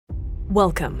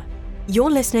Welcome.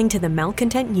 You're listening to the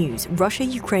Malcontent News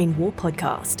Russia-Ukraine War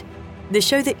podcast, the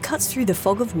show that cuts through the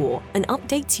fog of war and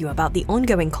updates you about the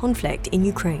ongoing conflict in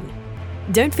Ukraine.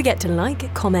 Don't forget to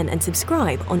like, comment, and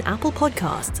subscribe on Apple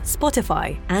Podcasts,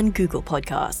 Spotify, and Google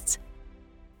Podcasts.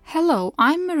 Hello,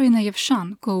 I'm Marina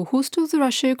Yevshan, co-host of the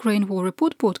Russia-Ukraine War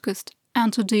Report podcast,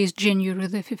 and today is January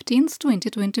the 15th,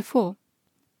 2024.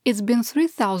 It's been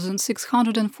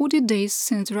 3,640 days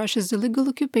since Russia's illegal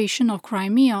occupation of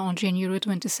Crimea on January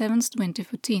 27,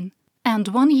 2014, and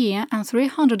 1 year and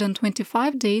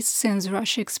 325 days since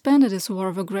Russia expanded its war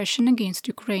of aggression against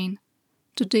Ukraine.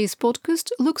 Today's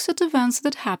podcast looks at events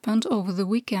that happened over the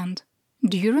weekend.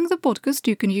 During the podcast,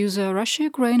 you can use a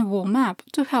Russia-Ukraine war map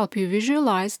to help you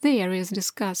visualize the areas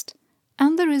discussed,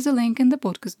 and there is a link in the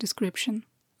podcast description.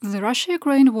 The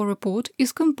Russia-Ukraine War Report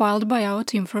is compiled by our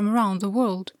team from around the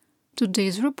world.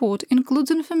 Today's report includes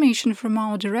information from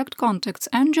our direct contacts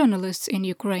and journalists in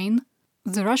Ukraine,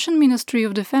 the Russian Ministry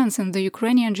of Defense and the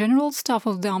Ukrainian General Staff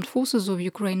of the Armed Forces of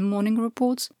Ukraine morning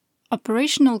reports,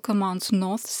 operational commands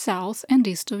north, south, and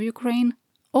east of Ukraine,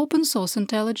 open source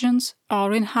intelligence,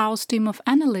 our in-house team of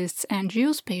analysts and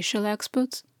geospatial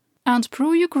experts, and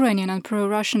pro-Ukrainian and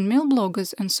pro-Russian mail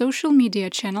bloggers and social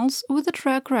media channels with a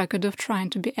track record of trying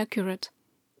to be accurate.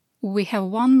 We have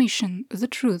one mission, the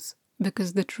truth,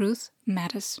 because the truth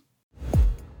matters.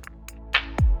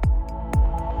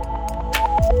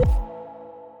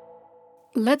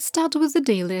 Let's start with the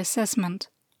daily assessment.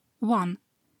 1.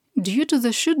 Due to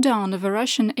the shoot-down of a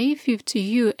Russian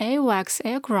A-50U AWACS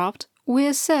aircraft, we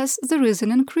assess there is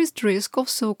an increased risk of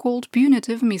so-called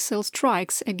punitive missile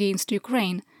strikes against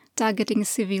Ukraine, targeting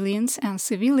civilians and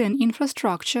civilian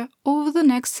infrastructure over the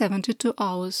next 72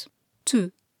 hours.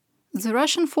 2. The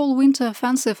Russian fall-winter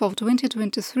offensive of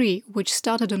 2023, which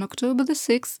started on October the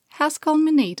 6th, has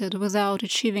culminated without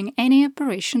achieving any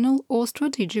operational or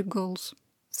strategic goals.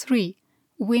 3.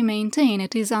 We maintain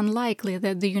it is unlikely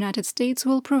that the United States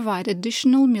will provide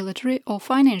additional military or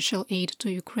financial aid to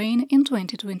Ukraine in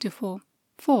 2024.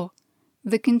 4.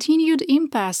 The continued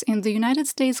impasse in the United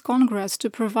States Congress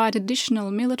to provide additional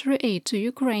military aid to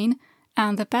Ukraine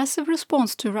and the passive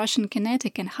response to Russian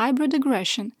kinetic and hybrid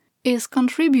aggression is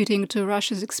contributing to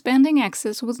Russia's expanding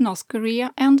axis with North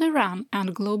Korea and Iran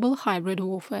and global hybrid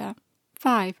warfare.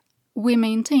 5. We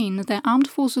maintain the armed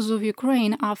forces of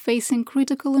Ukraine are facing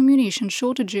critical ammunition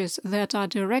shortages that are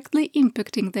directly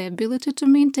impacting their ability to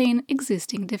maintain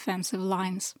existing defensive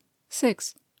lines.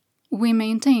 6. We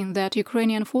maintain that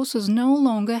Ukrainian forces no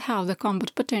longer have the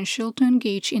combat potential to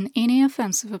engage in any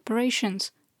offensive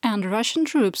operations, and Russian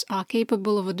troops are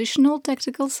capable of additional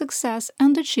tactical success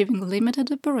and achieving limited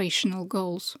operational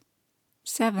goals.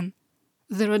 7.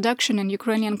 The reduction in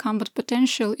Ukrainian combat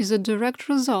potential is a direct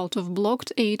result of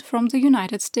blocked aid from the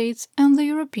United States and the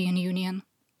European Union.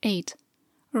 8.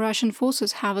 Russian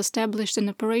forces have established an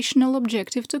operational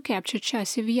objective to capture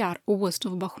Chasiv Yar west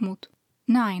of Bakhmut.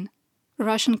 9.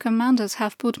 Russian commanders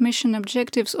have put mission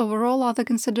objectives over all other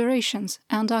considerations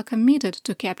and are committed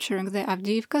to capturing the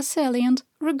Avdiivka salient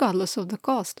regardless of the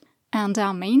cost, and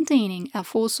are maintaining a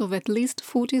force of at least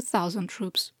 40,000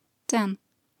 troops. 10.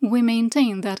 We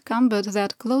maintain that combat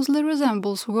that closely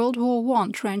resembles World War I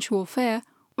trench warfare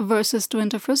versus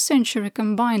 21st century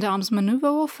combined arms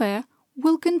maneuver warfare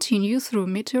will continue through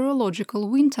meteorological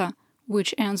winter,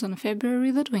 which ends on February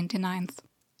the 29th.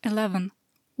 11.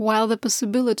 While the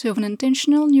possibility of an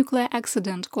intentional nuclear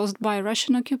accident caused by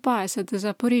Russian occupiers at the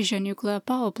Zaporizhzhia nuclear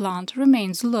power plant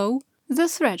remains low, the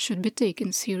threat should be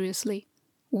taken seriously.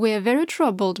 We are very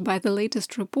troubled by the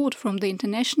latest report from the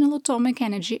International Atomic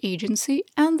Energy Agency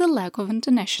and the lack of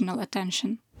international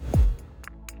attention.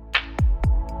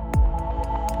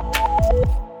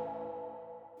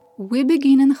 We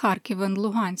begin in Kharkiv and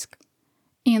Luhansk.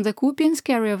 In the Kupiansk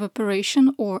Area of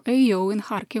Operation, or AO in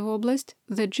Kharkiv Oblast,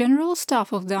 the General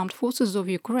Staff of the Armed Forces of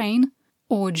Ukraine,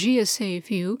 or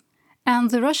GSAFU, and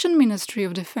the Russian Ministry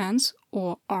of Defense,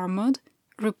 or Armored,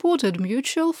 reported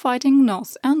mutual fighting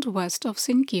north and west of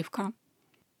Sinkivka.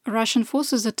 Russian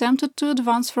forces attempted to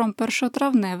advance from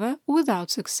Pershotravneve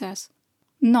without success.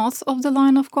 North of the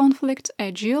line of conflict,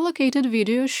 a geolocated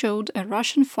video showed a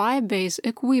Russian fire base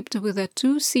equipped with a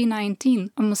 2C-19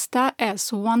 Msta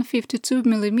S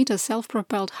 152mm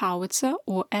self-propelled howitzer,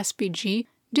 or SPG,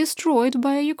 destroyed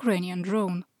by a Ukrainian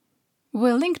drone.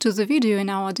 We'll link to the video in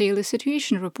our daily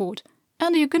situation report,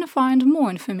 and you can find more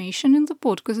information in the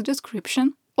podcast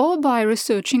description or by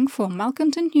researching for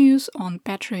Malcontent News on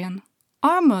Patreon.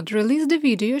 Armored released a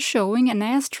video showing an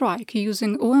airstrike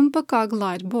using OMPK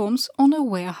glide bombs on a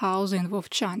warehouse in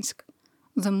Vovchansk.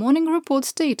 The morning report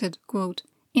stated, quote,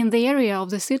 "In the area of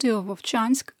the city of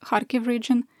Vovchansk, Kharkiv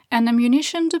region, An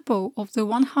ammunition depot of the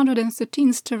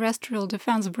 113th Terrestrial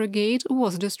Defense Brigade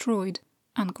was destroyed."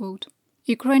 Unquote.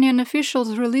 Ukrainian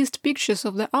officials released pictures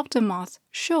of the aftermath,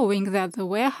 showing that the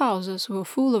warehouses were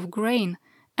full of grain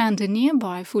and a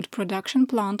nearby food production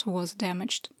plant was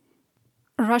damaged.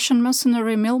 Russian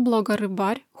mercenary mill blogger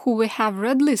Rybar, who we have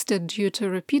red-listed due to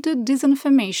repeated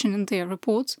disinformation in their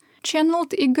reports,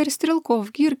 channeled Igor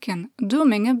Strelkov-Girkin,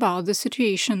 dooming about the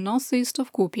situation northeast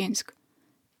of Kupiansk.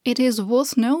 It is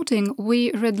worth noting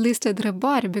we red-listed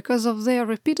Rybar because of their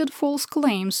repeated false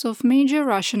claims of major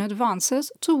Russian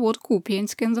advances toward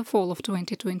Kupiansk in the fall of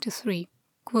 2023.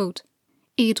 Quote,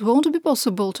 "It won't be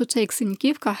possible to take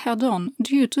Sinkivka head-on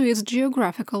due to its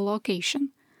geographical location.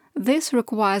 This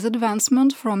requires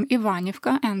advancement from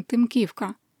Ivanivka and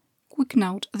Timkivka." Quick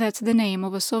note, that's the name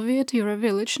of a Soviet-era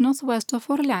village northwest of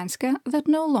Orlyansk that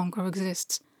no longer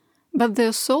exists. But the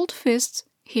assault fists,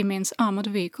 he means armored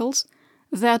vehicles,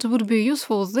 that would be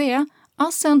useful there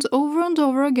are sent over and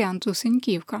over again to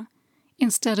Sinkivka.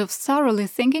 Instead of thoroughly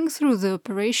thinking through the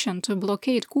operation to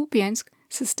blockade Kupiansk,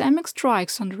 systemic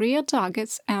strikes on rear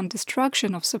targets and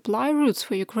destruction of supply routes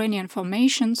for Ukrainian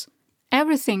formations,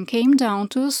 everything came down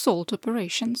to assault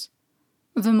operations.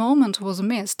 The moment was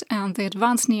missed and the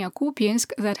advance near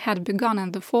Kupiansk that had begun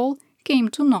in the fall came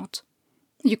to naught.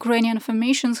 Ukrainian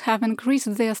formations have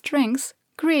increased their strength,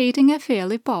 creating a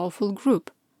fairly powerful group.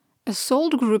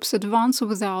 Assault groups advance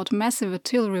without massive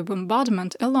artillery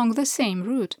bombardment along the same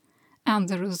route, and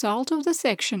the result of the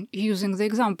section, using the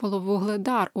example of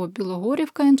Vuhledar or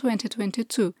Bilogorivka in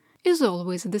 2022, is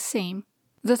always the same.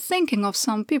 The thinking of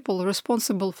some people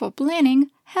responsible for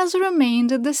planning has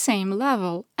remained at the same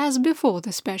level as before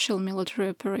the special military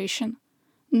operation.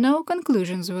 No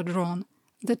conclusions were drawn.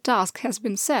 The task has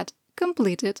been set,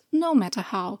 completed, no matter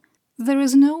how. There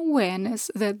is no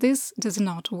awareness that this does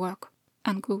not work."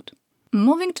 Unquote.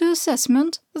 Moving to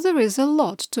assessment, there is a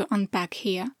lot to unpack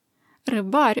here.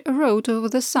 Rybar wrote over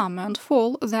the summer and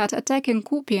fall that attacking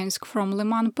Kupiansk from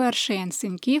Liman Pershey and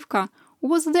Sinkivka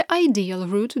was the ideal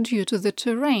route due to the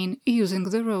terrain using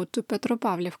the road to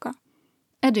Petropavlivka.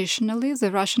 Additionally,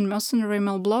 the Russian mercenary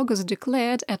mill bloggers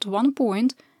declared at one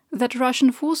point that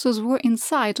Russian forces were in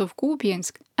sight of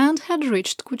Kupiansk and had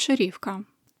reached Kucherivka.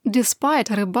 Despite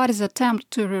Rybar's attempt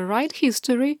to rewrite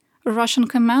history, Russian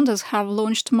commanders have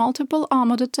launched multiple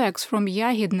armored attacks from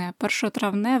Yagidne,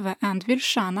 Pershotravneve and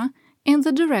Vilshana in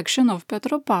the direction of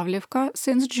Petropavlivka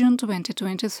since June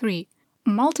 2023.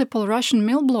 Multiple Russian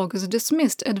mill bloggers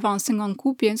dismissed advancing on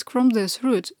Kupiansk from this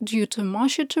route due to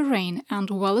marshy terrain and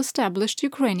well-established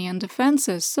Ukrainian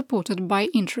defenses supported by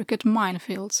intricate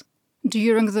minefields.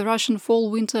 During the Russian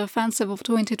fall-winter offensive of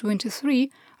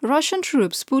 2023, Russian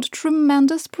troops put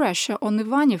tremendous pressure on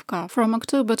Ivanivka from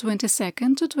October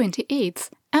 22nd to 28th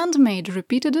and made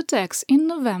repeated attacks in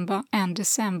November and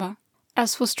December.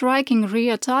 As for striking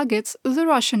rear targets, the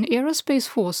Russian Aerospace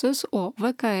Forces, or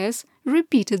VKS,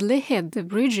 repeatedly hit the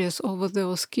bridges over the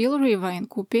Oskil River in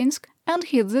Kupiansk and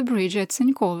hit the bridge at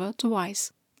Sinkova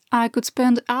twice. I could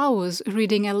spend hours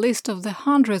reading a list of the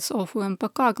hundreds of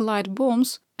UMPK glide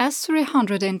bombs,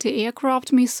 S-300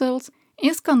 anti-aircraft missiles,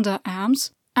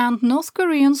 Iskander-Ms, and North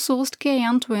Korean-sourced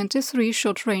KN-23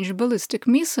 short-range ballistic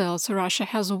missiles Russia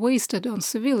has wasted on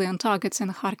civilian targets in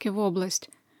Kharkiv Oblast,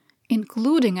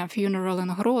 including a funeral in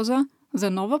Groza,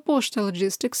 the Nova Poshta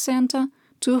Logistics Center,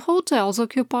 2 hotels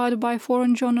occupied by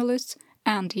foreign journalists,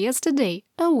 and yesterday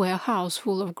a warehouse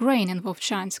full of grain in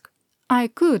Vovchansk. I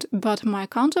could, but my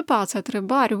counterparts at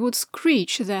Rybar would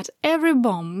screech that every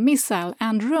bomb, missile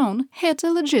and drone hit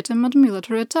a legitimate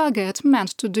military target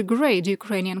meant to degrade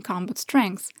Ukrainian combat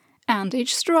strength, and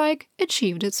each strike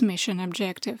achieved its mission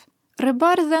objective.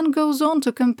 Rybar then goes on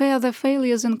to compare the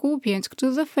failures in Kupiansk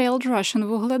to the failed Russian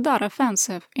Vuhledar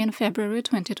offensive in February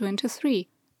 2023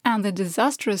 and the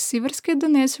disastrous Siversky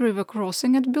Donets river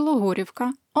crossing at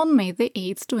Bilogorivka on May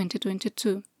 8,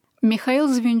 2022. Mikhail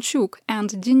Zvinchuk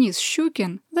and Denis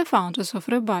Shukin, the founders of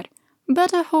Rybar,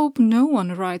 better hope no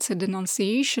one writes a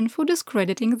denunciation for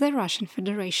discrediting the Russian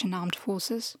Federation armed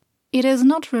forces. It is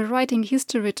not rewriting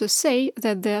history to say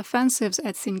that the offensives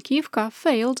at Sinkivka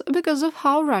failed because of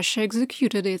how Russia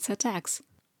executed its attacks.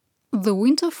 The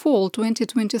winter-fall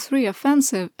 2023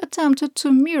 offensive attempted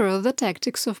to mirror the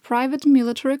tactics of private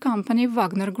military company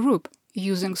Wagner Group,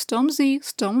 using Storm Z,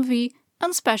 Storm V,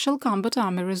 and Special Combat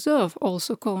Army Reserve,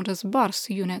 also called as BARS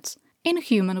units, in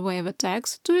human wave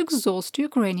attacks to exhaust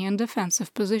Ukrainian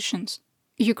defensive positions.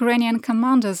 Ukrainian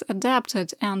commanders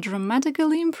adapted and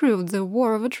dramatically improved the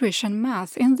war of attrition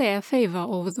math in their favor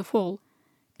over the fall.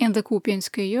 In the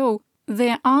Kupiansk AO,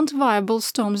 there aren't viable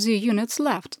Storm Z units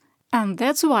left, And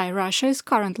that's why Russia is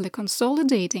currently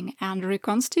consolidating and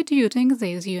reconstituting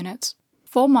these units.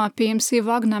 Former PMC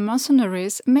Wagner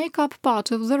mercenaries make up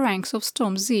part of the ranks of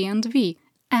Storm Z and V,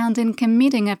 and in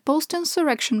committing a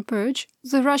post-insurrection purge,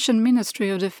 the Russian Ministry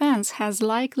of Defense has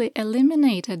likely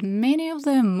eliminated many of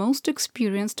their most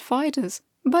experienced fighters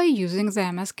by using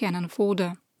them as cannon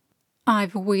fodder.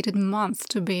 I've waited months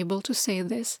to be able to say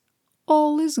this.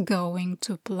 All is going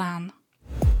to plan.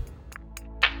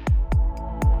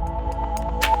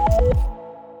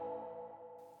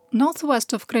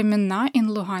 Northwest of Kremenna in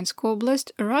Luhansk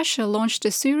Oblast, Russia launched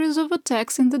a series of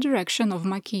attacks in the direction of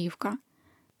Makiyivka.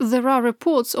 There are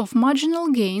reports of marginal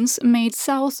gains made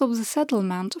south of the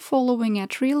settlement following a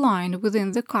tree line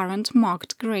within the current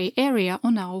marked grey area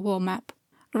on our war map.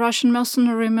 Russian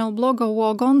mercenary mail blogger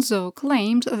War Gonzo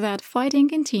claimed that fighting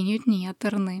continued near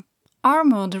Terny.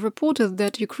 Armored reported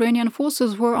that Ukrainian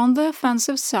forces were on the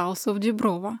offensive south of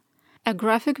Dubrova. A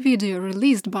graphic video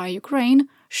released by Ukraine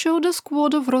showed a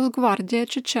squad of Rosgvardia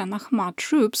Chechen Akhmat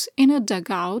troops in a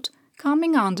dugout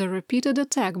coming under repeated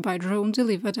attack by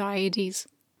drone-delivered IEDs.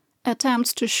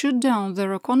 Attempts to shoot down the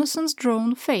reconnaissance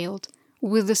drone failed,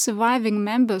 with the surviving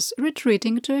members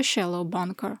retreating to a shallow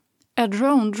bunker. A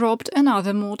drone dropped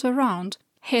another mortar round,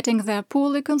 hitting their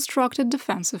poorly constructed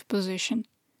defensive position.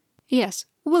 Yes,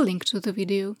 we'll link to the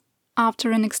video.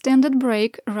 After an extended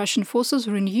break, Russian forces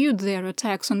renewed their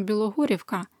attacks on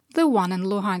Bilohorivka, the one in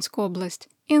Luhansk Oblast,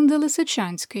 in the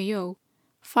Lysychansk AO.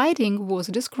 Fighting was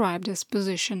described as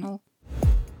positional.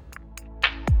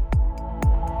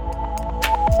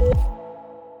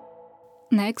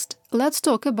 Next, let's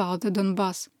talk about the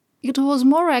Donbass. It was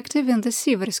more active in the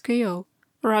Siversk AO.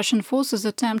 Russian forces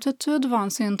attempted to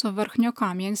advance into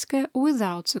Verkhnyokamyansk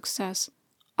without success.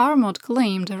 Armored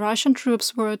claimed Russian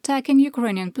troops were attacking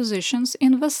Ukrainian positions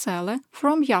in Vesele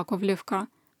from Yakovlivka,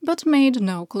 but made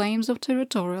no claims of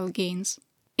territorial gains.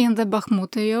 In the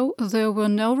Bakhmut AO, there were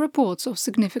no reports of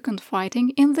significant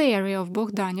fighting in the area of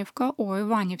Bogdanivka or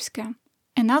Ivanivsk.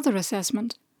 Another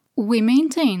assessment. We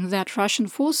maintain that Russian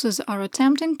forces are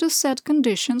attempting to set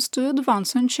conditions to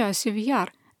advance on Chasiv Yar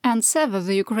and sever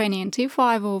the Ukrainian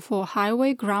T-504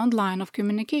 highway ground line of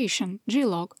communication,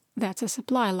 GLOG, that's a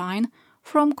supply line,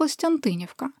 from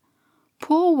Kostiantynivka.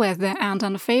 Poor weather and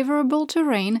unfavorable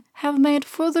terrain have made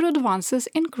further advances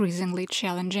increasingly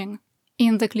challenging.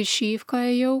 In the Klishchiivka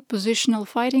AO, positional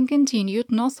fighting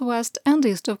continued northwest and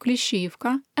east of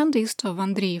Klishchiivka and east of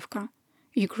Andriivka.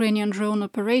 Ukrainian drone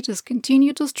operators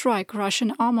continue to strike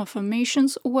Russian armor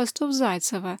formations west of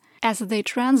Zaitsevo as they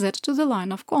transit to the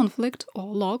line of conflict,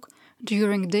 or LOC,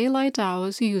 during daylight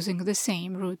hours using the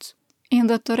same routes. In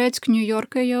the Toretsk, New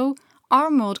York AO,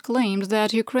 Armored claimed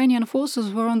that Ukrainian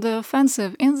forces were on the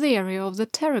offensive in the area of the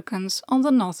Terrakans on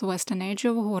the northwestern edge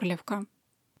of Gorlivka.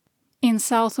 In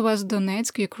southwest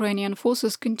Donetsk, Ukrainian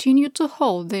forces continued to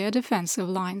hold their defensive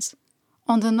lines.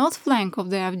 On the north flank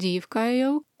of the Avdiivka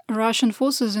AO, Russian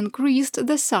forces increased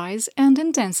the size and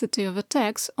intensity of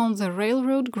attacks on the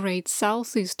railroad grade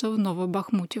southeast of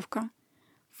Novobakhmutivka.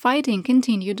 Fighting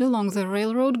continued along the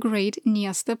railroad grade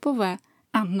near Stepove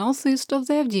and northeast of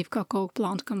the Avdiivka coke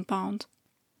plant compound.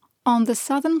 On the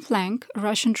southern flank,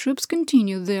 Russian troops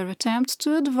continued their attempts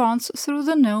to advance through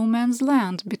the no-man's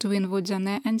land between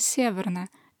Vodyane and Severne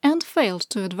and failed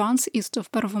to advance east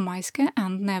of Pervomaiske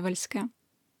and Nevelske.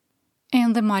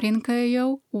 In the Marinka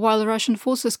AO, while Russian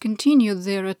forces continued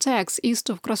their attacks east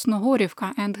of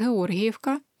Krasnogorivka and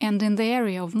Georgiivka and in the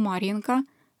area of Marinka,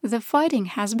 the fighting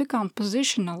has become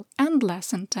positional and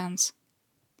less intense.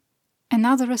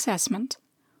 Another assessment.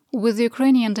 With the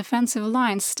Ukrainian defensive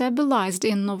lines stabilized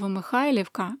in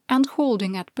Novomykhailivka and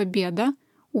holding at Pobeda,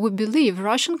 we believe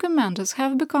Russian commanders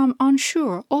have become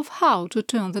unsure of how to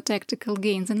turn the tactical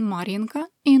gains in Marinka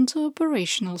into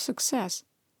operational success.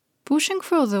 Pushing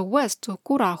further west to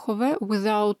Kurakhove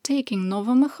without taking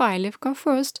Novomykhailivka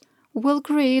first will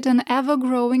create an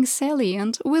ever-growing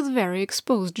salient with very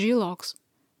exposed GLOCs.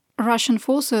 Russian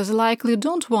forces likely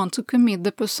don't want to commit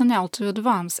the personnel to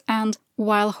advance and,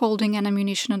 while holding an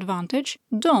ammunition advantage,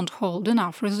 don't hold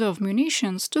enough reserve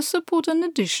munitions to support an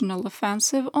additional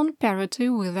offensive on parity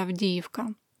with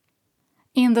Avdiivka.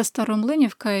 In the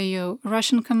Staromlynivka AO,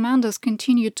 Russian commanders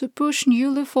continued to push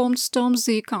newly formed Storm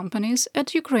Z companies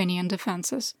at Ukrainian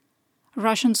defenses.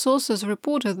 Russian sources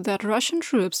reported that Russian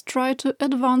troops tried to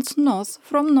advance north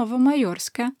from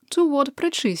Novomayorsk toward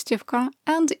Prechistevka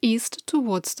and east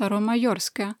toward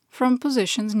Staromayorsk from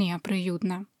positions near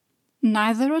Priyudne.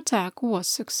 Neither attack was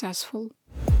successful.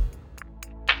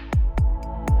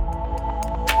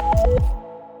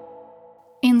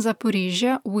 In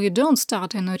Zaporizhia, we don't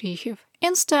start in Orikhiv.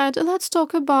 Instead, let's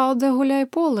talk about the Gulyai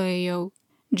Polo AO.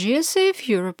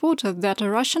 GSAFU reported that a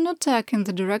Russian attack in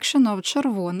the direction of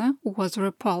Chervone was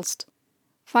repulsed.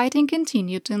 Fighting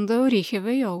continued in the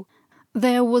Orikhiv.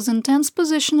 There was intense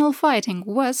positional fighting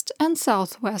west and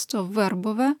southwest of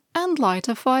Verbove and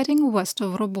lighter fighting west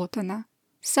of Robotine.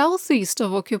 Southeast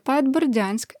of occupied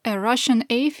Berdyansk, a Russian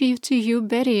A-50U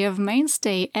Beriev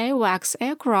mainstay AWACS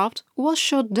aircraft was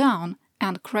shot down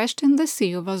and crashed in the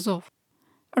Sea of Azov.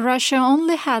 Russia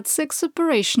only had 6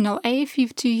 operational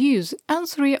A-50Us and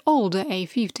 3 older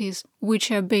A-50s, which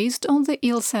are based on the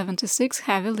Il-76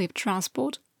 heavy lift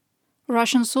transport.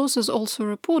 Russian sources also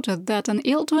reported that an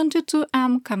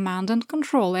Il-22M command and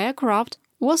control aircraft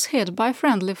was hit by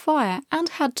friendly fire and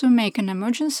had to make an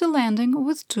emergency landing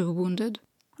with 2 wounded.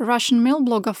 Russian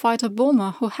Milblogger fighter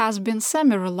bomber, who has been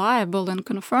semi-reliable in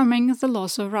confirming the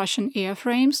loss of Russian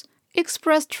airframes,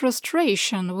 expressed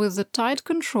frustration with the tight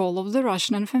control of the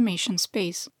Russian information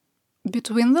space.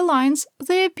 Between the lines,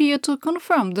 they appear to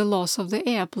confirm the loss of the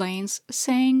airplanes,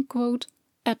 saying, quote,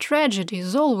 "A tragedy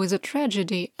is always a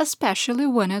tragedy, especially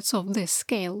when it's of this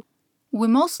scale. We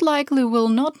most likely will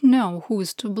not know who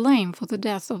is to blame for the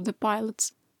death of the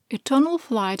pilots. Eternal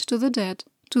flight to the dead,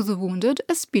 to the wounded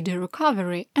a speedy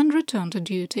recovery and return to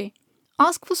duty."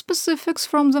 Ask for specifics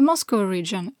from the Moscow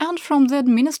region and from the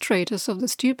administrators of the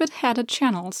stupid-headed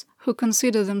channels who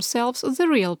consider themselves the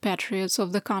real patriots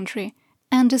of the country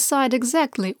and decide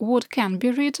exactly what can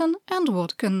be written and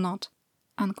what cannot.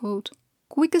 Unquote.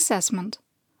 Quick assessment.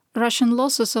 Russian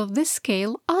losses of this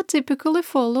scale are typically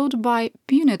followed by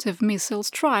punitive missile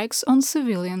strikes on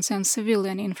civilians and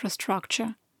civilian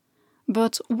infrastructure.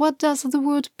 But what does the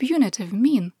word punitive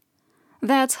mean?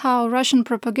 That's how Russian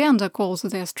propaganda calls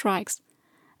their strikes.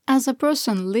 As a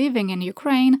person living in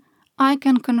Ukraine, I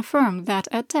can confirm that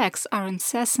attacks are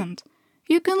incessant.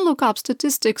 You can look up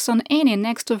statistics on any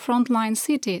next-to-frontline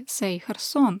city, say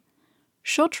Kherson.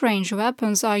 Short-range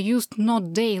weapons are used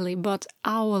not daily but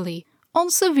hourly, on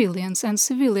civilians and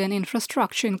civilian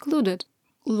infrastructure included.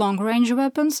 Long-range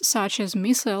weapons, such as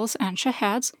missiles and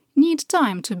Shaheds, need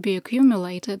time to be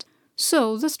accumulated,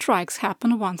 so the strikes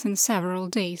happen once in several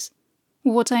days.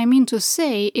 What I mean to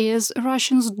say is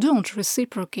Russians don't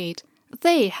reciprocate.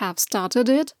 They have started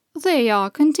it, they are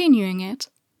continuing it.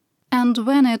 And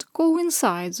when it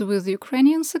coincides with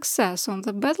Ukrainian success on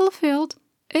the battlefield,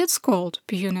 it's called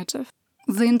punitive.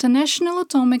 The International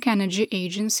Atomic Energy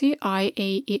Agency,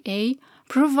 IAEA,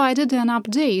 provided an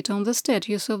update on the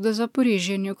status of the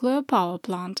Zaporizhzhia nuclear power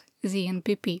plant,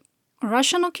 ZNPP.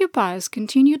 Russian occupiers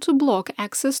continue to block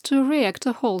access to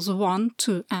reactor halls 1,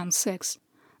 2 and 6.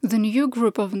 The new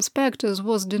group of inspectors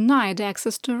was denied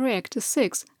access to Reactor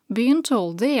 6, being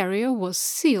told the area was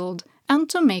sealed and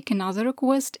to make another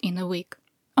request in a week.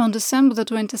 On December the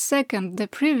 22nd, the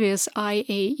previous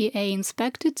IAEA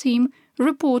inspector team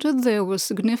reported there were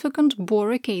significant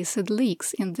boric acid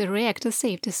leaks in the reactor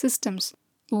safety systems,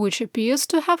 which appears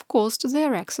to have caused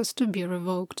their access to be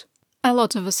revoked. A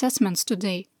lot of assessments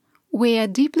today. We are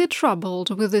deeply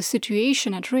troubled with the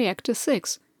situation at Reactor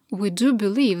 6. We do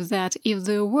believe that if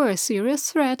there were a serious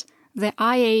threat, the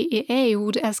IAEA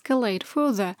would escalate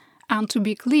further, and to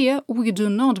be clear, we do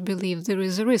not believe there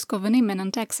is a risk of an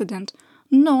imminent accident,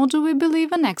 nor do we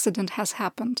believe an accident has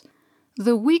happened.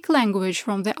 The weak language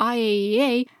from the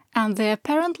IAEA and the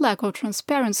apparent lack of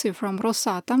transparency from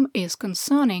Rosatom is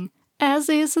concerning, as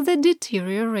is the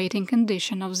deteriorating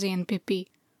condition of the NPP.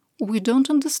 We don't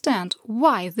understand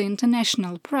why the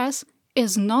international press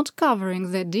is not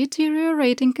covering the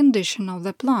deteriorating condition of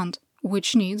the plant,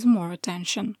 which needs more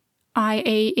attention.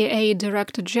 IAEA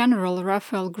Director General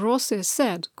Rafael Grossi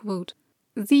said, quote,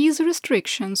 "These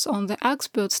restrictions on the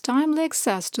experts' timely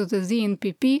access to the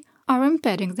ZNPP are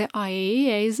impeding the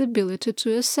IAEA's ability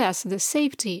to assess the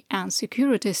safety and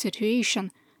security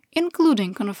situation,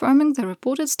 including confirming the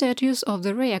reported status of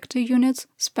the reactor units,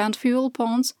 spent fuel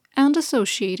ponds, and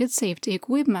associated safety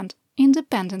equipment,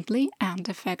 independently and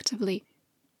effectively."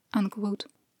 Unquote.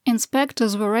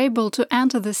 Inspectors were able to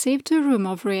enter the safety room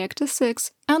of Reactor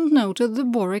 6 and noted the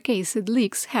boric acid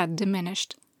leaks had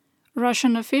diminished.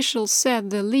 Russian officials said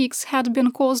the leaks had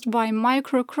been caused by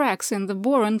micro cracks in the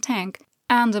boron tank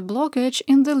and a blockage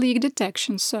in the leak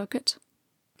detection circuit.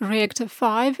 Reactor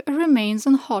 5 remains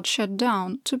on hot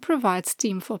shutdown to provide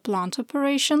steam for plant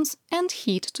operations and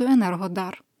heat to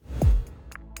Energodar.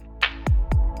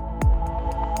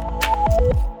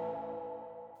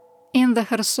 In the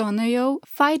Kherson AO,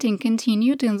 fighting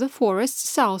continued in the forests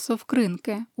south of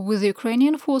Krynke, with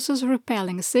Ukrainian forces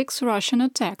repelling 6 Russian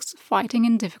attacks, fighting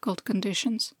in difficult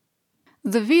conditions.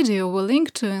 The video we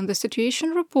link to in the situation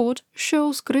report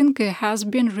shows Krynke has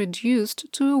been reduced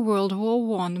to a World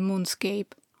War I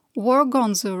moonscape. War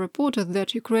Gonzo reported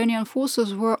that Ukrainian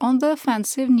forces were on the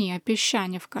offensive near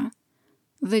Peshchanivka.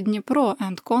 The Dnipro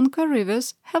and Konka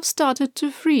rivers have started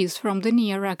to freeze from the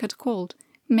near-record cold,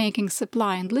 making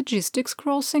supply and logistics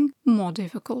crossing more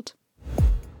difficult.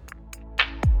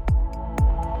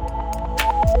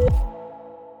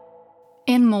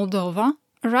 In Moldova,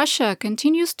 Russia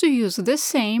continues to use the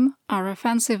same "our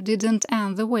offensive didn't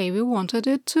end the way we wanted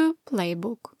it to"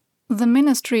 playbook. The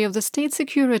Ministry of the State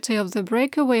Security of the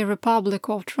breakaway Republic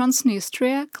of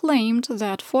Transnistria claimed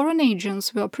that foreign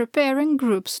agents were preparing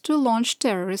groups to launch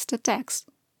terrorist attacks.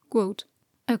 Quote,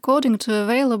 "According to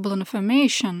available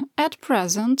information, at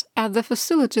present, at the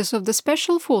facilities of the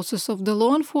special forces of the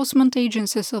law enforcement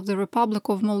agencies of the Republic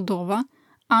of Moldova,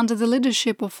 under the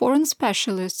leadership of foreign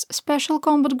specialists, special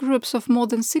combat groups of more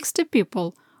than 60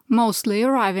 people, mostly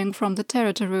arriving from the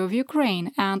territory of Ukraine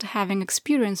and having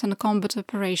experience in combat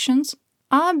operations,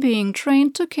 are being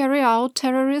trained to carry out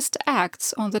terrorist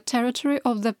acts on the territory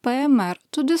of the PMR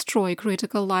to destroy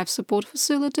critical life support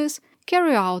facilities,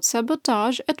 carry out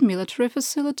sabotage at military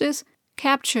facilities,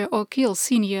 capture or kill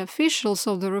senior officials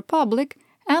of the Republic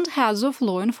and heads of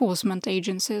law enforcement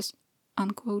agencies."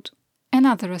 Unquote.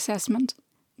 Another assessment.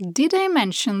 Did I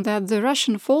mention that the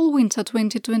Russian Fall-Winter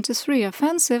 2023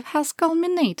 offensive has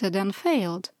culminated and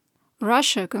failed?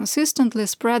 Russia consistently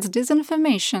spreads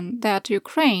disinformation that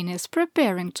Ukraine is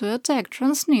preparing to attack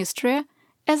Transnistria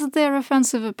as their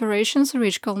offensive operations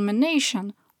reach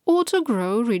culmination or to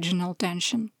grow regional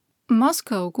tension.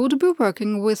 Moscow could be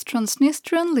working with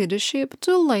Transnistrian leadership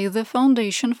to lay the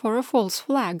foundation for a false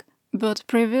flag, but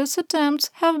previous attempts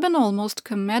have been almost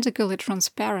comedically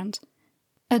transparent.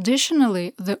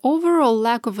 Additionally, the overall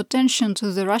lack of attention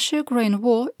to the Russia-Ukraine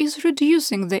war is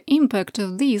reducing the impact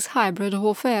of these hybrid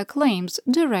warfare claims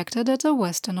directed at a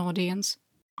Western audience.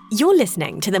 You're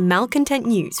listening to the Malcontent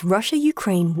News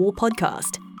Russia-Ukraine War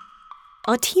Podcast.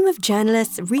 Our team of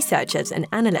journalists, researchers, and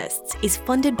analysts is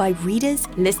funded by readers,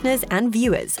 listeners, and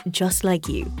viewers just like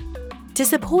you. To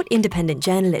support independent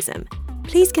journalism,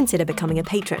 please consider becoming a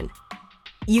patron.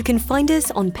 You can find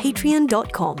us on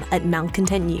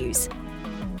patreon.com/Malcontent News.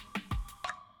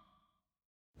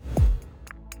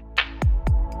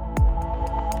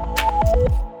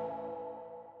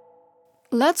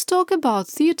 Let's talk about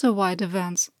theater-wide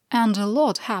events, and a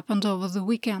lot happened over the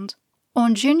weekend.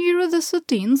 On January the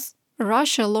 13th,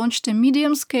 Russia launched a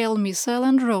medium-scale missile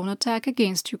and drone attack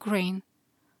against Ukraine.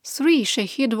 3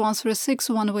 Shahed 136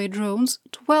 one-way drones,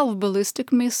 12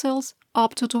 ballistic missiles,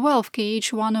 up to 12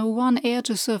 Kh-101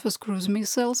 air-to-surface cruise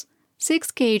missiles,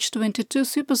 6 Kh-22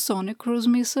 supersonic cruise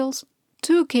missiles,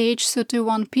 2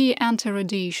 Kh-31P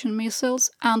anti-radiation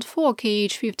missiles, and 4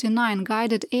 Kh-59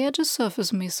 guided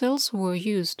air-to-surface missiles were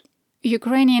used.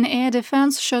 Ukrainian air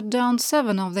defense shot down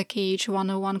 7 of the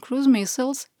Kh-101 cruise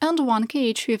missiles and 1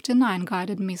 Kh-59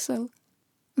 guided missile.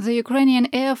 The Ukrainian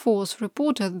Air Force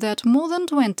reported that more than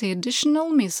 20 additional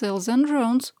missiles and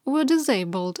drones were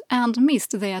disabled and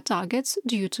missed their targets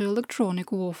due to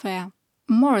electronic warfare.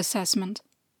 More assessment.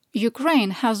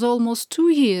 Ukraine has almost 2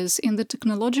 years in the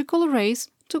technological race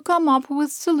to come up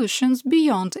with solutions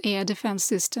beyond air defense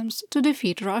systems to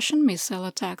defeat Russian missile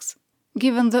attacks.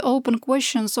 Given the open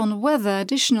questions on whether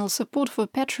additional support for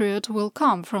Patriot will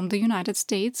come from the United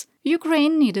States,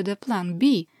 Ukraine needed a plan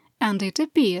B, and it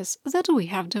appears that we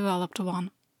have developed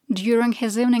one. During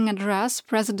his evening address,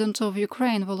 President of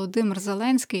Ukraine Volodymyr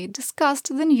Zelensky discussed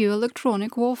the new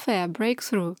electronic warfare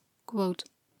breakthrough. Quote,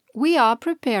 "We are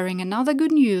preparing another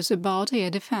good news about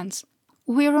air defense.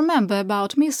 We remember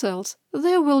about missiles.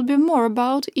 There will be more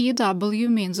about EW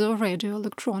means of radio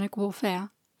electronic warfare."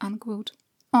 Unquote.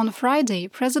 On Friday,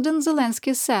 President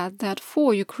Zelensky said that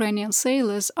 4 Ukrainian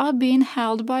sailors are being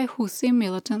held by Houthi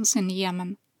militants in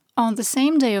Yemen. On the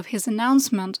same day of his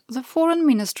announcement, the Foreign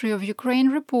Ministry of Ukraine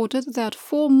reported that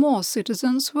 4 more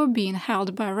citizens were being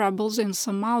held by rebels in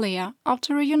Somalia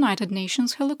after a United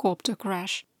Nations helicopter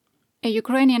crash. A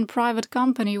Ukrainian private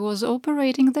company was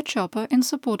operating the chopper in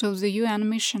support of the UN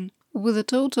mission, with a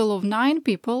total of 9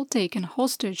 people taken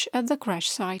hostage at the crash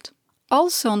site.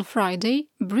 Also on Friday,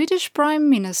 British Prime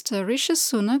Minister Rishi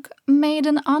Sunak made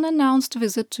an unannounced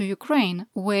visit to Ukraine,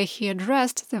 where he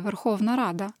addressed the Verkhovna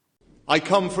Rada. "I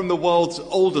come from the world's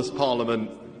oldest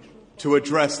parliament to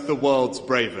address the world's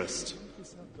bravest,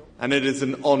 and it is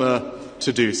an honor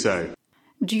to do so."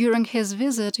 During his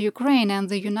visit, Ukraine and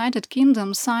the United Kingdom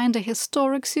signed a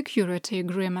historic security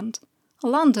agreement.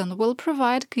 London will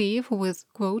provide Kyiv with,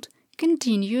 quote,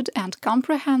 "continued and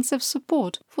comprehensive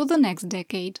support for the next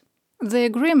decade." The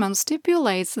agreement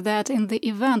stipulates that in the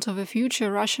event of a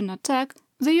future Russian attack,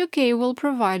 the UK will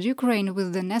provide Ukraine with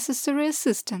the necessary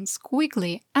assistance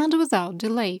quickly and without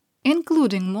delay,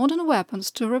 including modern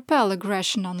weapons to repel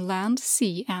aggression on land,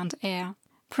 sea and air.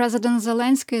 President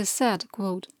Zelensky said,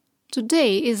 quote,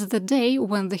 "Today is the day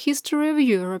when the history of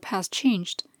Europe has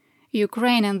changed.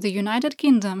 Ukraine and the United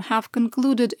Kingdom have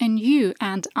concluded a new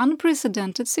and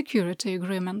unprecedented security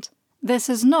agreement. This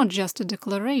is not just a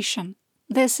declaration.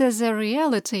 This is a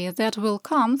reality that will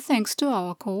come thanks to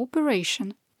our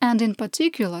cooperation, and in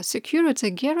particular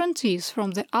security guarantees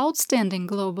from the outstanding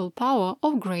global power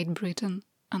of Great Britain."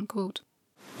 Unquote.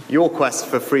 Your quest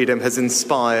for freedom has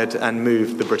inspired and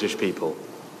moved the British people.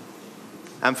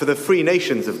 And for the free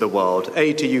nations of the world,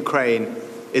 aid to Ukraine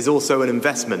is also an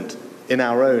investment in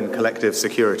our own collective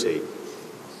security.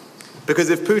 Because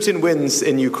if Putin wins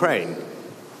in Ukraine,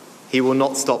 he will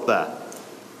not stop there.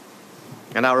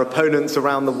 And our opponents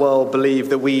around the world believe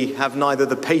that we have neither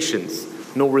the patience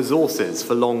nor resources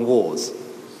for long wars.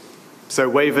 So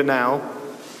waver now,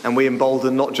 and we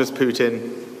embolden not just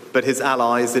Putin, but his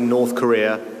allies in North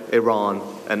Korea, Iran,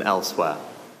 and elsewhere.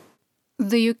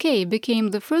 The UK became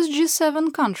the first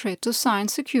G7 country to sign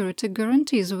security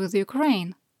guarantees with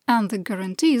Ukraine, and the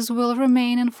guarantees will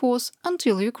remain in force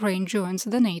until Ukraine joins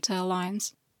the NATO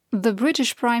alliance. The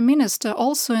British Prime Minister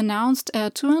also announced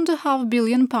a £2.5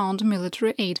 billion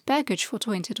military aid package for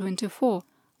 2024,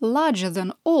 larger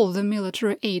than all the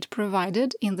military aid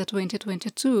provided in the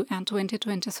 2022 and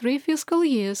 2023 fiscal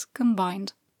years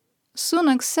combined.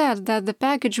 Sunak said that the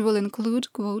package will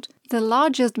include, quote, "the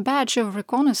largest batch of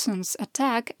reconnaissance,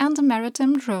 attack and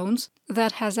maritime drones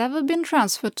that has ever been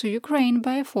transferred to Ukraine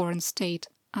by a foreign state,"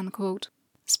 unquote.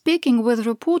 Speaking with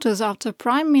reporters after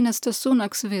Prime Minister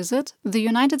Sunak's visit, the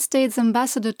United States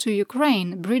ambassador to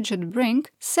Ukraine, Bridget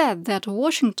Brink, said that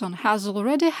Washington has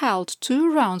already held 2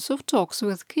 rounds of talks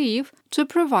with Kyiv to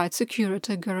provide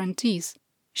security guarantees.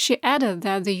 She added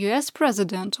that the US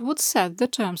president would set the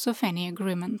terms of any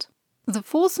agreement. The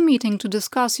 4th meeting to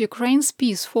discuss Ukraine's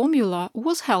peace formula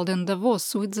was held in Davos,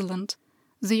 Switzerland.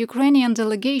 The Ukrainian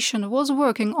delegation was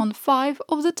working on 5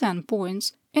 of the 10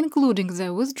 points, including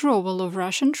the withdrawal of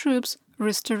Russian troops,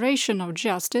 restoration of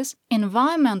justice,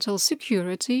 environmental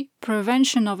security,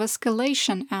 prevention of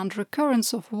escalation and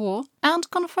recurrence of war, and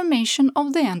confirmation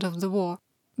of the end of the war.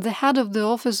 The head of the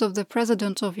Office of the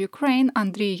President of Ukraine,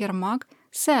 Andriy Yermak,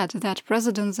 said that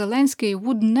President Zelensky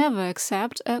would never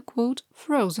accept a, quote,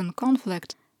 "frozen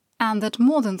conflict," and that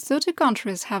more than 30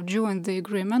 countries have joined the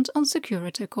agreement on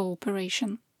security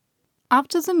cooperation.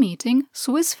 After the meeting,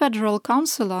 Swiss Federal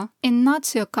Councillor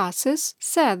Ignazio Cassis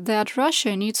said that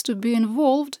Russia needs to be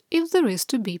involved if there is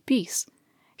to be peace.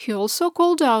 He also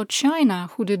called out China,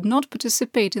 who did not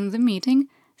participate in the meeting,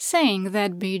 saying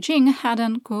that Beijing had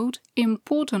an, quote,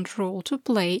 "important role to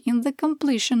play in the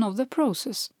completion of the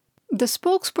process." The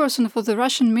spokesperson for the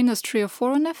Russian Ministry of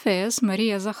Foreign Affairs,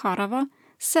 Maria Zakharova,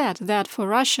 said that for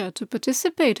Russia to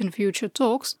participate in future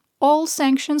talks, all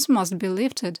sanctions must be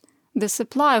lifted, the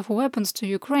supply of weapons to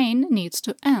Ukraine needs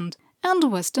to end, and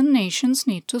Western nations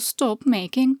need to stop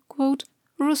making, quote,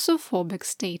 "Russophobic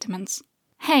statements."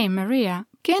 Hey Maria,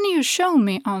 can you show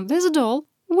me on this doll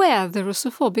where the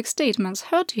Russophobic statements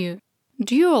hurt you?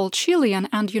 Dual Chilean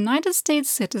and United States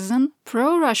citizen,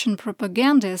 pro-Russian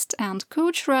propagandist and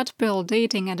Coach Red Pill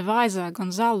dating advisor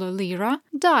Gonzalo Lira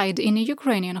died in a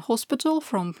Ukrainian hospital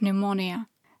from pneumonia.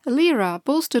 Lira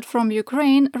posted from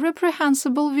Ukraine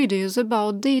reprehensible videos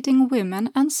about dating women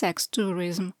and sex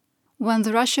tourism. When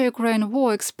the Russia-Ukraine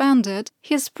war expanded,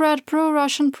 he spread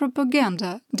pro-Russian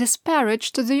propaganda,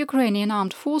 disparaged the Ukrainian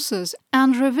armed forces,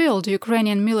 and revealed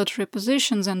Ukrainian military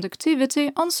positions and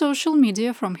activity on social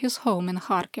media from his home in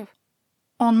Kharkiv.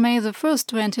 On May 1,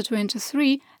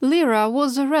 2023, Lira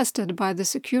was arrested by the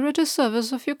Security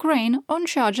Service of Ukraine on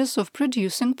charges of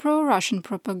producing pro-Russian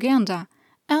propaganda,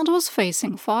 and was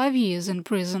facing 5 years in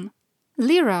prison.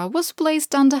 Lira was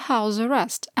placed under house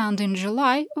arrest and in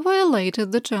July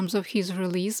violated the terms of his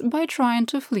release by trying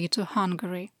to flee to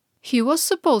Hungary. He was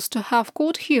supposed to have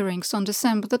court hearings on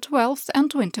December 12th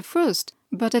and 21st,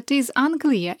 but it is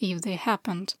unclear if they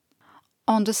happened.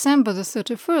 On December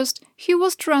 31st, he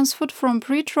was transferred from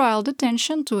pre-trial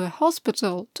detention to a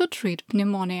hospital to treat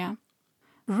pneumonia.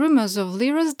 Rumors of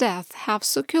Lira's death have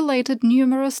circulated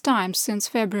numerous times since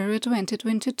February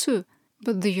 2022,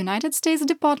 but the United States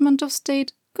Department of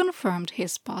State confirmed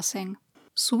his passing.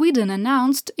 Sweden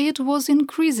announced it was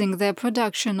increasing their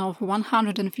production of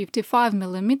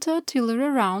 155mm artillery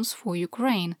rounds for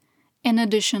Ukraine, in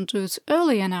addition to its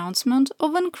early announcement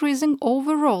of increasing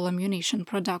overall ammunition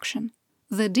production.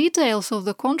 The details of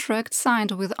the contract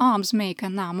signed with arms maker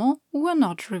Nammo were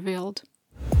not revealed.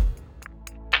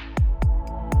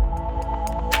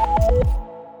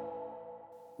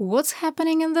 What's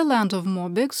happening in the land of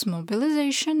Mobigs,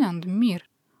 mobilization and Mir?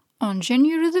 On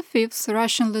January 5th,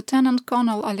 Russian Lieutenant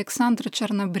Colonel Alexander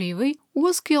Chernobrivy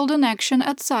was killed in action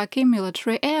at Saki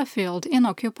military airfield in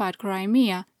occupied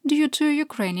Crimea due to a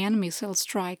Ukrainian missile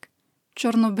strike.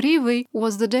 Chernobrivy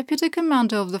was the deputy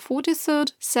commander of the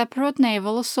 43rd Separate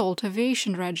Naval Assault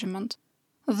Aviation Regiment.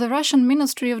 The Russian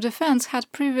Ministry of Defense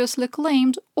had previously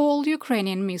claimed all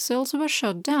Ukrainian missiles were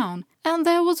shot down and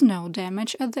there was no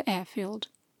damage at the airfield.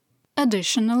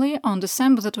 Additionally, on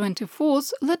December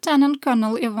 24th, Lieutenant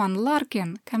Colonel Ivan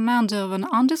Larkin, commander of an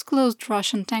undisclosed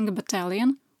Russian tank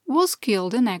battalion, was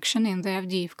killed in action in the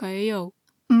Avdiivka AO.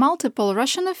 Multiple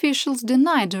Russian officials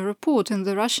denied a report in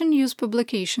the Russian news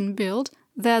publication Bild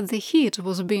that the heat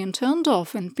was being turned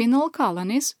off in penal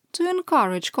colonies to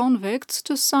encourage convicts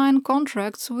to sign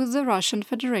contracts with the Russian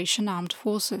Federation Armed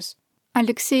Forces.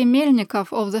 Alexei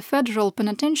Melnikov of the Federal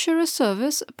Penitentiary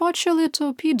Service partially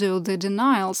torpedoed the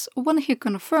denials when he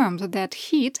confirmed that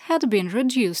heat had been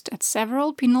reduced at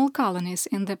several penal colonies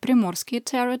in the Primorsky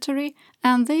territory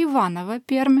and the Ivanovo,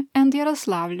 Perm and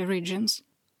Yaroslavl regions.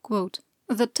 Quote,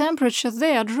 "The temperature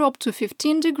there dropped to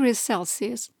 15 degrees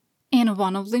Celsius. In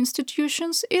one of the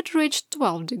institutions it reached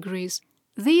 12 degrees.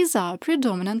 These are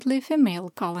predominantly female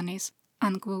colonies."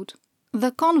 Unquote.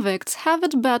 The convicts have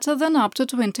it better than up to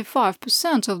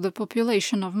 25% of the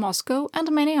population of Moscow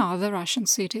and many other Russian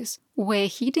cities, where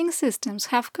heating systems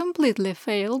have completely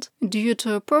failed due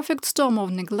to a perfect storm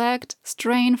of neglect,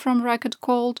 strain from racket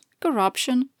cold,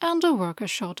 corruption, and a worker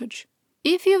shortage.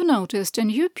 If you've noticed a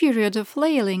new period of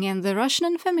flailing in the Russian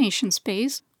information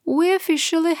space, we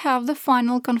officially have the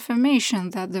final confirmation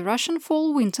that the Russian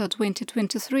fall-winter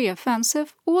 2023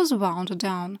 offensive was wound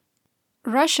down.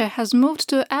 Russia has moved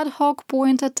to ad hoc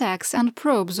point attacks and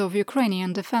probes of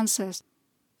Ukrainian defenses.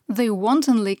 They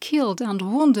wantonly killed and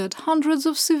wounded hundreds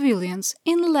of civilians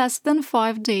in less than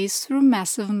 5 days through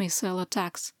massive missile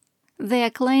attacks. They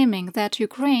are claiming that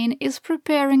Ukraine is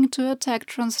preparing to attack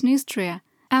Transnistria,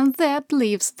 and that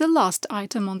leaves the last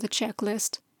item on the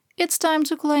checklist. It's time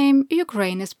to claim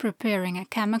Ukraine is preparing a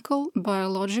chemical,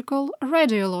 biological,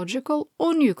 radiological,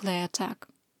 or nuclear attack.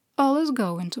 All is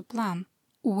going to plan.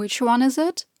 Which one is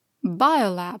it?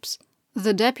 Biolabs.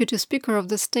 The Deputy Speaker of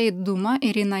the State Duma,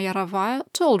 Irina Yarovaya,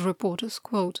 told reporters,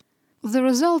 quote, "The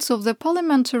results of the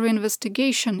parliamentary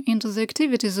investigation into the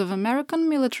activities of American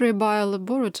military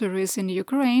biolaboratories in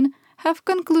Ukraine have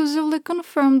conclusively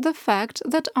confirmed the fact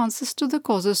that answers to the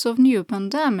causes of new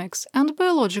pandemics and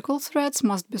biological threats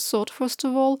must be sought first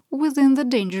of all within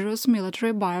the dangerous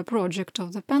military bioproject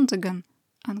of the Pentagon."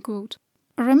 Unquote.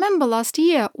 Remember last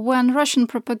year when Russian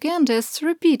propagandists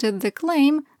repeated the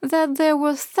claim that there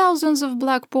were thousands of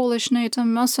black Polish NATO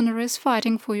mercenaries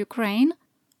fighting for Ukraine?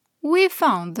 We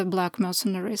found the black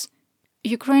mercenaries.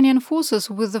 Ukrainian forces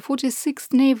with the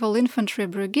 46th Naval Infantry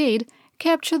Brigade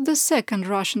captured the second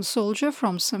Russian soldier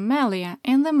from Somalia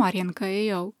in the Mariinka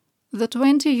AO. The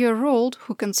 20-year-old,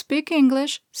 who can speak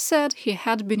English, said he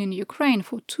had been in Ukraine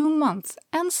for 2 months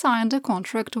and signed a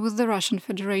contract with the Russian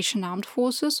Federation Armed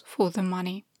Forces for the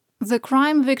money. The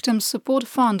Crime Victims Support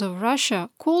Fund of Russia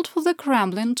called for the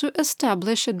Kremlin to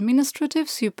establish administrative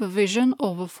supervision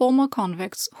over former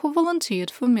convicts who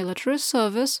volunteered for military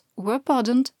service, were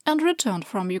pardoned, and returned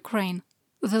from Ukraine.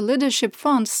 The Leadership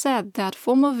Fund said that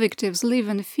former victims live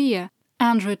in fear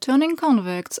and returning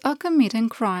convicts are committing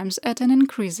crimes at an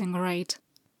increasing rate.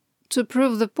 To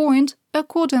prove the point, a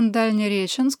court in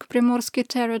Dalnyorеченsk, Primorsky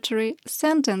territory,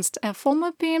 sentenced a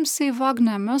former PMC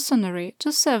Wagner mercenary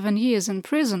to 7 years in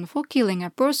prison for killing a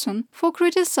person for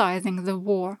criticizing the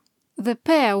war. The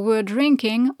pair were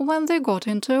drinking when they got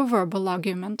into a verbal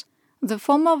argument. The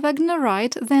former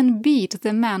Wagnerite then beat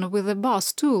the man with a bar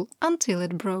stool until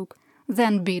it broke,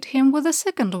 then beat him with a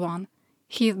second one.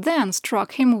 He then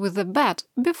struck him with a bat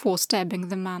before stabbing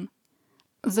the man.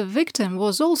 The victim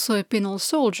was also a penal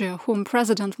soldier whom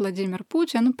President Vladimir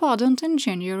Putin pardoned in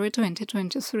January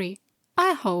 2023.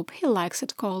 I hope he likes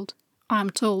it cold. I'm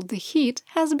told the heat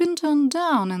has been turned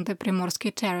down in the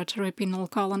Primorsky territory penal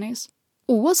colonies.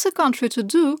 What's a country to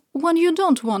do when you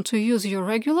don't want to use your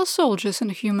regular soldiers in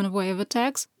human wave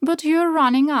attacks, but you're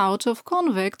running out of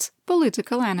convicts,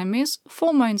 political enemies,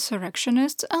 former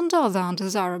insurrectionists, and other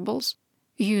undesirables?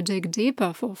 You dig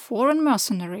deeper for foreign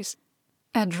mercenaries.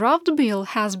 A draft bill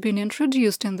has been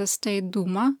introduced in the State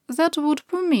Duma that would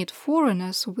permit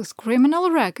foreigners with criminal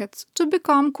records to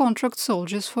become contract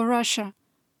soldiers for Russia.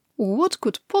 What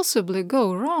could possibly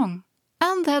go wrong?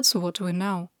 And that's what we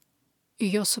know.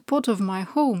 Your support of my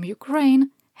home, Ukraine,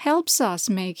 helps us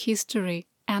make history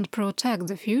and protect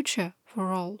the future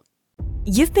for all.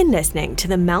 You've been listening to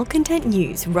the Malcontent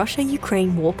News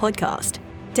Russia-Ukraine War podcast.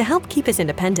 To help keep us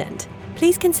independent,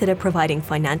 please consider providing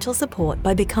financial support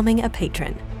by becoming a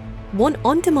patron. Want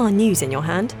on-demand news in your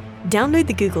hand? Download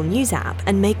the Google News app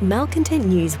and make Malcontent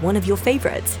News one of your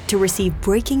favorites to receive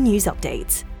breaking news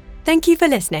updates. Thank you for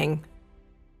listening.